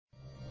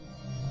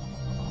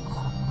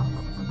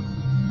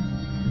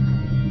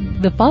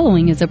The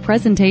following is a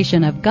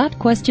presentation of Got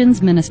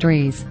Questions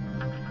Ministries.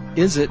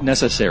 Is it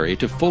necessary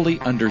to fully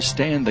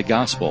understand the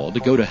gospel to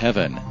go to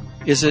heaven?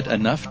 Is it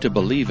enough to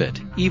believe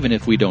it, even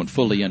if we don't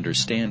fully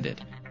understand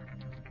it?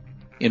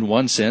 In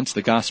one sense,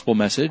 the gospel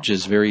message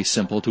is very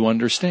simple to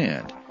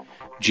understand.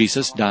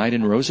 Jesus died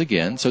and rose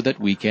again so that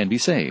we can be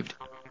saved.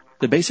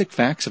 The basic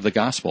facts of the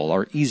gospel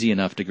are easy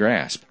enough to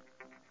grasp.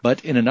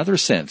 But in another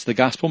sense, the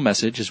gospel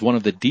message is one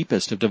of the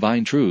deepest of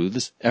divine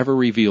truths ever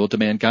revealed to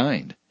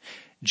mankind.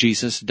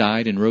 Jesus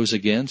died and rose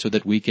again so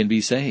that we can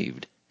be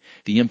saved.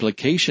 The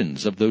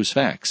implications of those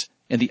facts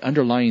and the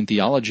underlying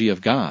theology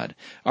of God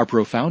are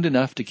profound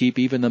enough to keep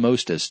even the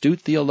most astute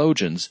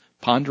theologians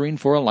pondering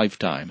for a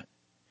lifetime.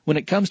 When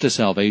it comes to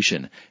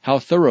salvation, how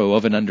thorough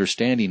of an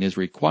understanding is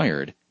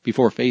required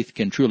before faith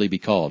can truly be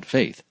called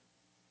faith?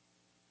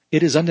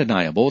 It is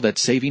undeniable that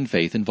saving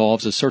faith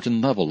involves a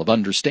certain level of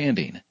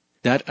understanding.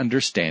 That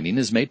understanding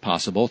is made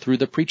possible through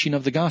the preaching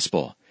of the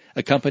gospel,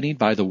 accompanied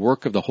by the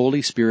work of the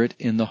Holy Spirit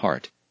in the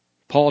heart.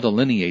 Paul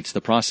delineates the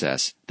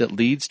process that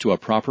leads to a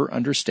proper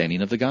understanding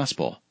of the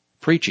gospel.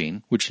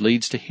 Preaching, which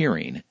leads to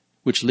hearing,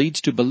 which leads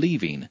to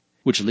believing,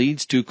 which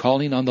leads to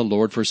calling on the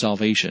Lord for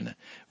salvation.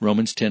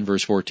 Romans 10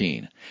 verse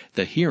 14.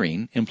 The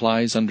hearing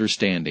implies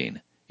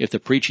understanding. If the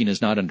preaching is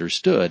not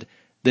understood,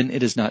 then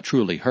it is not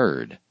truly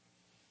heard.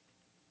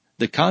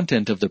 The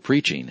content of the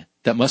preaching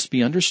that must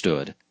be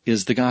understood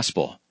is the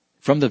gospel.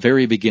 From the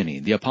very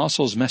beginning, the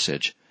apostles'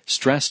 message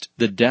stressed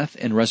the death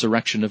and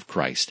resurrection of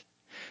Christ.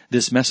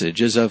 This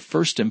message is of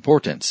first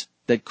importance,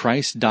 that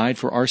Christ died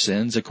for our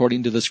sins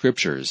according to the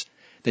Scriptures,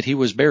 that he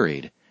was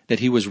buried, that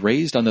he was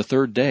raised on the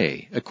third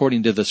day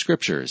according to the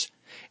Scriptures,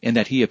 and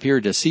that he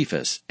appeared to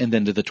Cephas and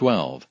then to the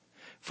 12.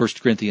 1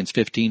 Corinthians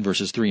 15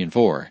 verses 3 and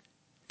 4.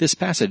 This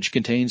passage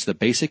contains the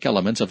basic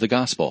elements of the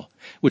gospel,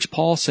 which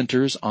Paul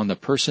centers on the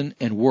person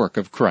and work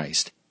of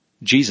Christ.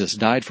 Jesus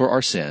died for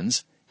our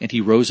sins, and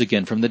he rose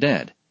again from the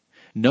dead.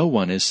 No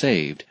one is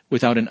saved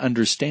without an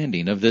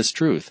understanding of this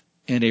truth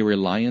and a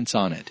reliance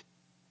on it.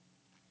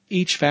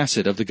 Each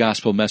facet of the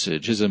gospel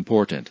message is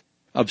important.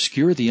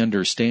 Obscure the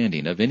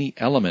understanding of any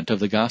element of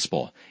the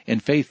gospel,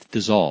 and faith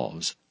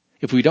dissolves.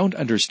 If we don't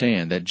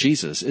understand that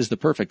Jesus is the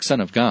perfect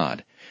Son of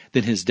God,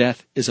 then his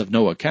death is of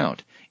no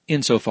account,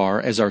 insofar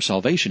as our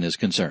salvation is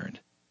concerned.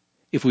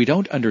 If we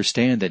don't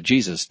understand that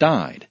Jesus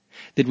died,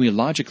 then we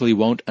logically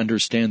won't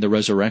understand the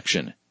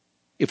resurrection.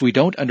 If we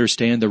don't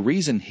understand the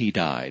reason he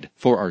died,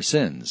 for our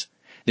sins,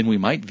 then we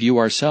might view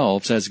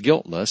ourselves as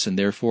guiltless and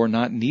therefore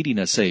not needing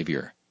a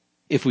Savior.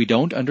 If we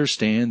don't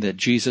understand that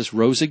Jesus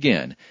rose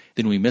again,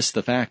 then we miss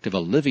the fact of a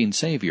living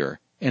Savior,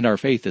 and our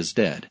faith is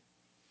dead.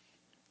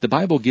 The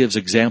Bible gives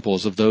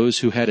examples of those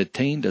who had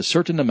attained a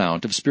certain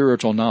amount of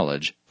spiritual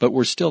knowledge, but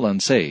were still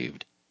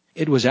unsaved.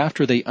 It was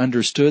after they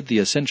understood the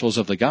essentials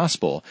of the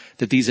gospel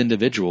that these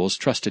individuals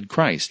trusted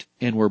Christ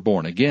and were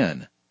born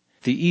again.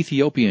 The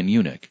Ethiopian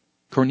eunuch,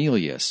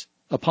 Cornelius,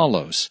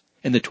 Apollos,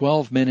 and the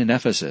 12 men in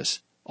Ephesus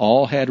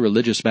all had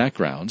religious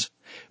backgrounds,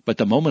 but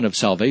the moment of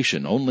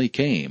salvation only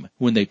came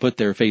when they put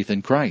their faith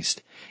in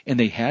Christ, and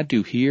they had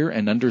to hear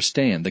and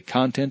understand the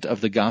content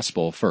of the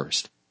gospel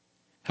first.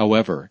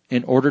 However,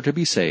 in order to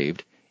be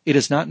saved, it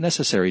is not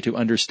necessary to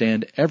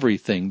understand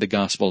everything the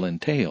gospel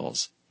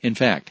entails. In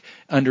fact,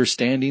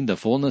 understanding the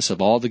fullness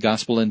of all the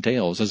gospel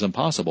entails is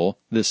impossible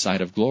this side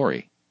of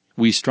glory.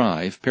 We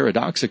strive,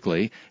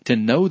 paradoxically, to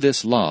know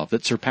this love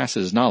that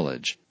surpasses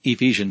knowledge,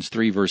 Ephesians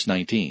 3 verse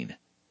 19.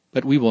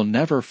 But we will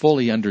never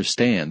fully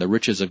understand the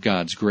riches of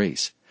God's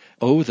grace.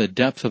 Oh, the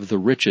depth of the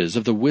riches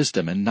of the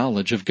wisdom and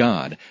knowledge of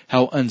God,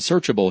 how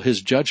unsearchable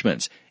his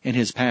judgments and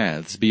his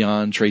paths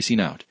beyond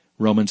tracing out,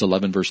 Romans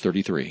 11 verse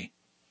 33.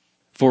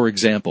 For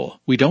example,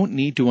 we don't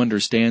need to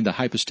understand the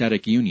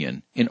hypostatic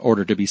union in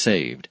order to be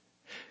saved.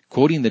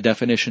 Quoting the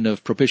definition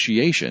of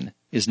propitiation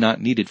is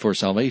not needed for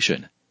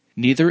salvation.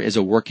 Neither is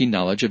a working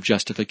knowledge of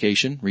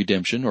justification,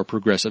 redemption, or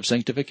progressive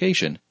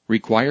sanctification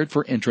required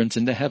for entrance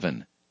into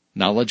heaven.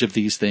 Knowledge of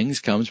these things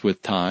comes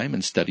with time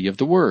and study of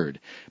the Word,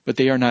 but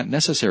they are not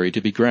necessary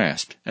to be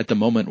grasped at the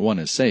moment one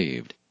is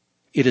saved.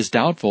 It is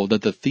doubtful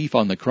that the thief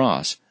on the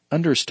cross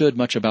understood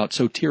much about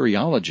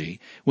soteriology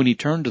when he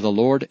turned to the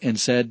Lord and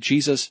said,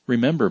 "Jesus,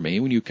 remember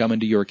me when you come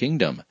into your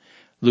kingdom."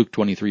 Luke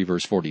 23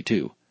 verse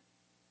 42.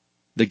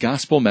 The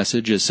gospel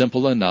message is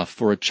simple enough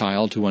for a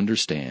child to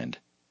understand.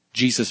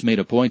 Jesus made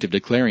a point of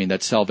declaring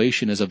that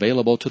salvation is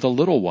available to the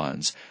little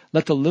ones.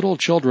 "Let the little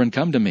children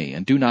come to me,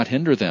 and do not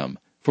hinder them,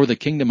 for the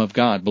kingdom of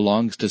God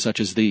belongs to such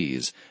as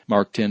these."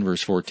 Mark 10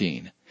 verse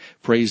 14.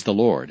 Praise the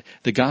Lord,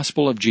 the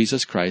gospel of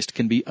Jesus Christ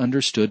can be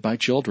understood by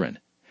children.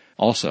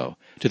 Also,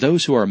 to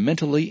those who are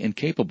mentally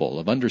incapable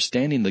of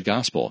understanding the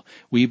gospel,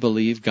 we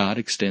believe God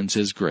extends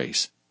his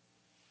grace.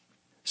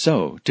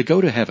 So, to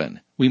go to heaven,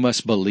 we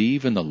must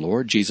believe in the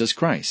Lord Jesus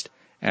Christ,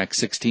 Acts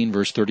 16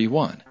 verse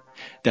 31.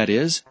 That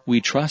is, we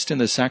trust in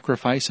the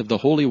sacrifice of the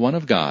Holy One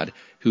of God,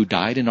 who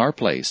died in our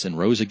place and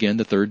rose again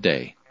the third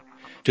day.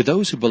 To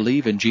those who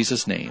believe in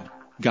Jesus' name,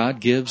 God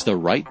gives the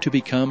right to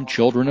become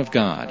children of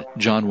God,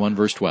 John 1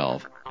 verse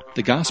 12.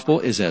 The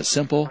gospel is as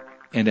simple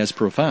and as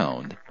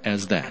profound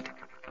as that.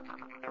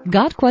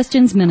 Got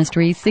Questions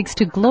Ministry seeks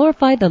to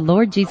glorify the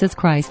Lord Jesus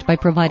Christ by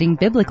providing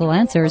biblical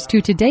answers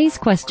to today's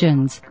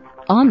questions.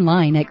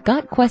 Online at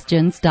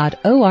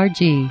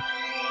GotQuestions.org.